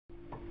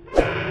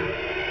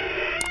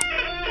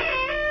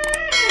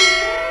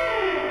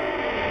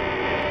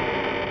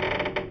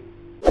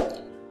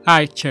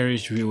Hi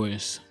cherished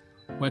viewers,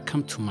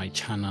 welcome to my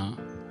channel.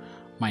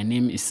 My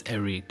name is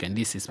Eric and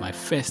this is my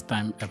first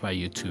time ever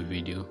YouTube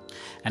video,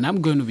 and I'm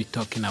going to be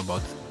talking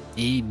about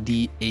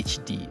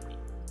ADHD,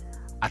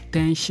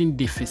 attention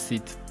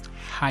deficit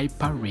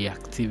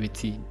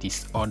hyperreactivity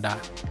disorder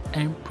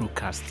and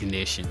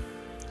procrastination.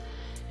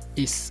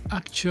 It's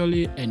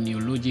actually a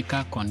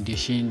neurological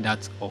condition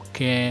that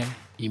occurs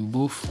in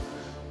both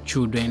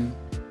children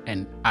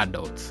and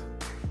adults.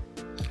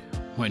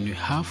 When you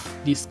have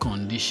this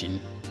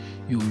condition,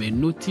 you may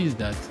notice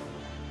that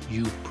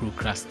you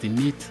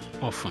procrastinate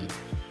often.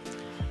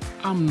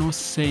 I'm not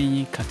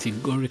saying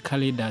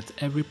categorically that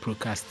every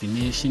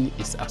procrastination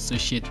is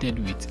associated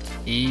with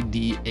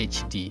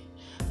ADHD,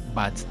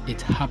 but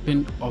it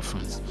happens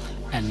often,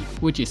 and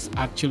which is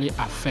actually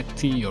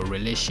affecting your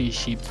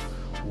relationship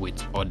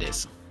with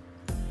others.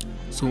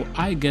 So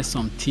I get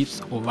some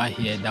tips over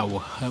here that will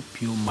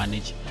help you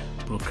manage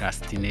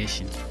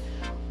procrastination,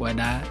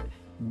 whether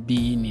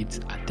being it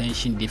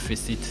attention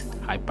deficit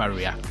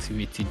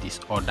hyperreactivity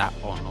disorder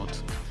or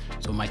not.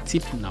 So my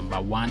tip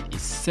number one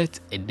is set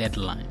a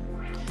deadline.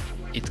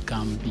 It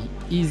can be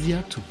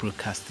easier to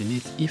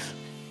procrastinate if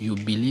you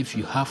believe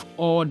you have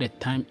all the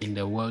time in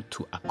the world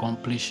to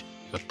accomplish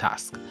your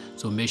task.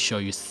 So make sure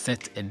you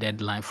set a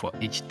deadline for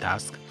each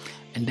task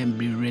and then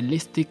be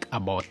realistic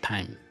about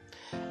time.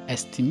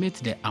 Estimate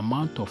the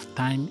amount of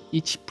time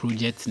each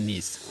project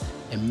needs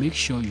and make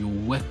sure you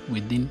work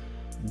within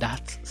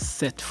that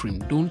set frame.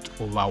 Don't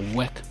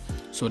overwork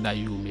so that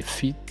you may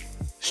feel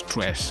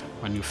stress.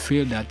 When you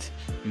feel that,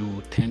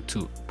 you tend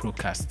to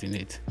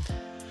procrastinate.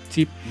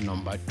 Tip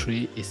number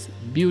 3 is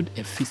build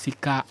a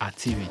physical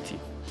activity.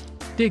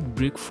 Take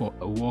break for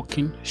a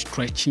walking,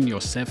 stretching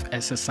yourself,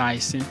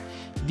 exercising.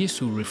 This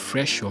will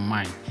refresh your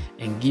mind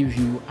and give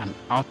you an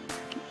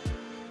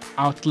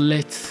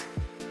outlet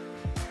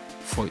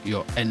for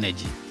your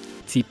energy.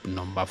 Tip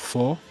number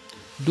 4,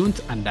 don't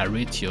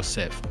underrate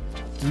yourself.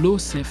 Low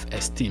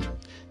self-esteem.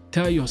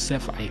 Tell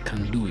yourself I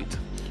can do it.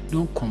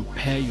 Don't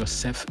compare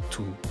yourself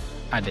to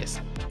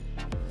others.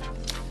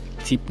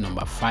 Tip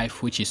number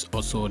 5, which is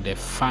also the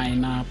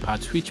final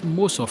part, which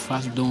most of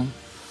us don't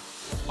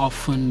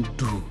often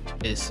do,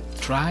 is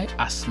try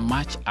as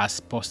much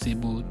as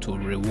possible to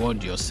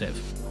reward yourself.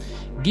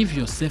 Give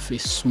yourself a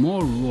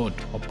small reward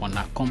upon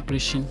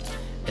accomplishing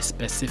a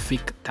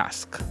specific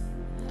task.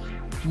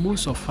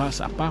 Most of us,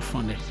 apart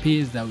from the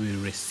pays that we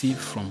receive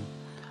from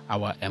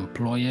our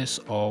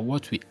employers or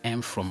what we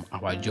earn from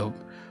our job,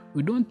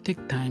 we don't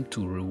take time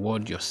to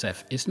reward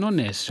yourself. It's not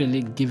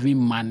necessarily giving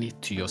money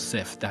to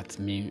yourself that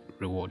means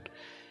reward.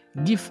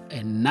 Give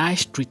a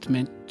nice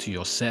treatment to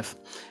yourself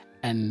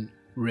and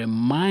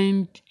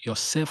remind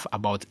yourself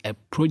about a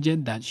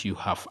project that you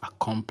have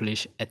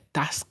accomplished, a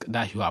task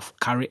that you have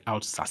carried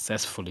out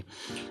successfully.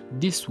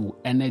 This will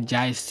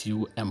energize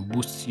you and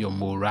boost your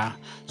morale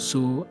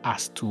so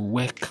as to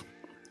work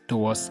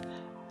towards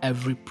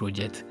every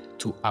project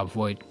to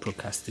avoid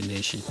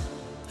procrastination.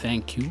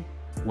 Thank you.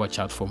 Watch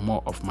out for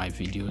more of my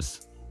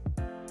videos.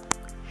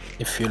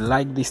 If you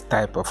like this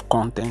type of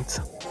content,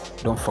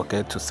 don't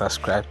forget to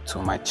subscribe to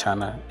my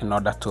channel in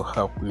order to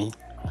help me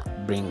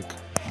bring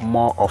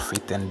more of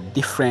it and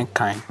different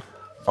kind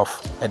of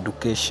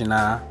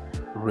educational,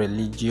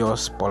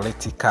 religious,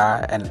 political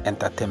and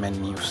entertainment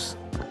news.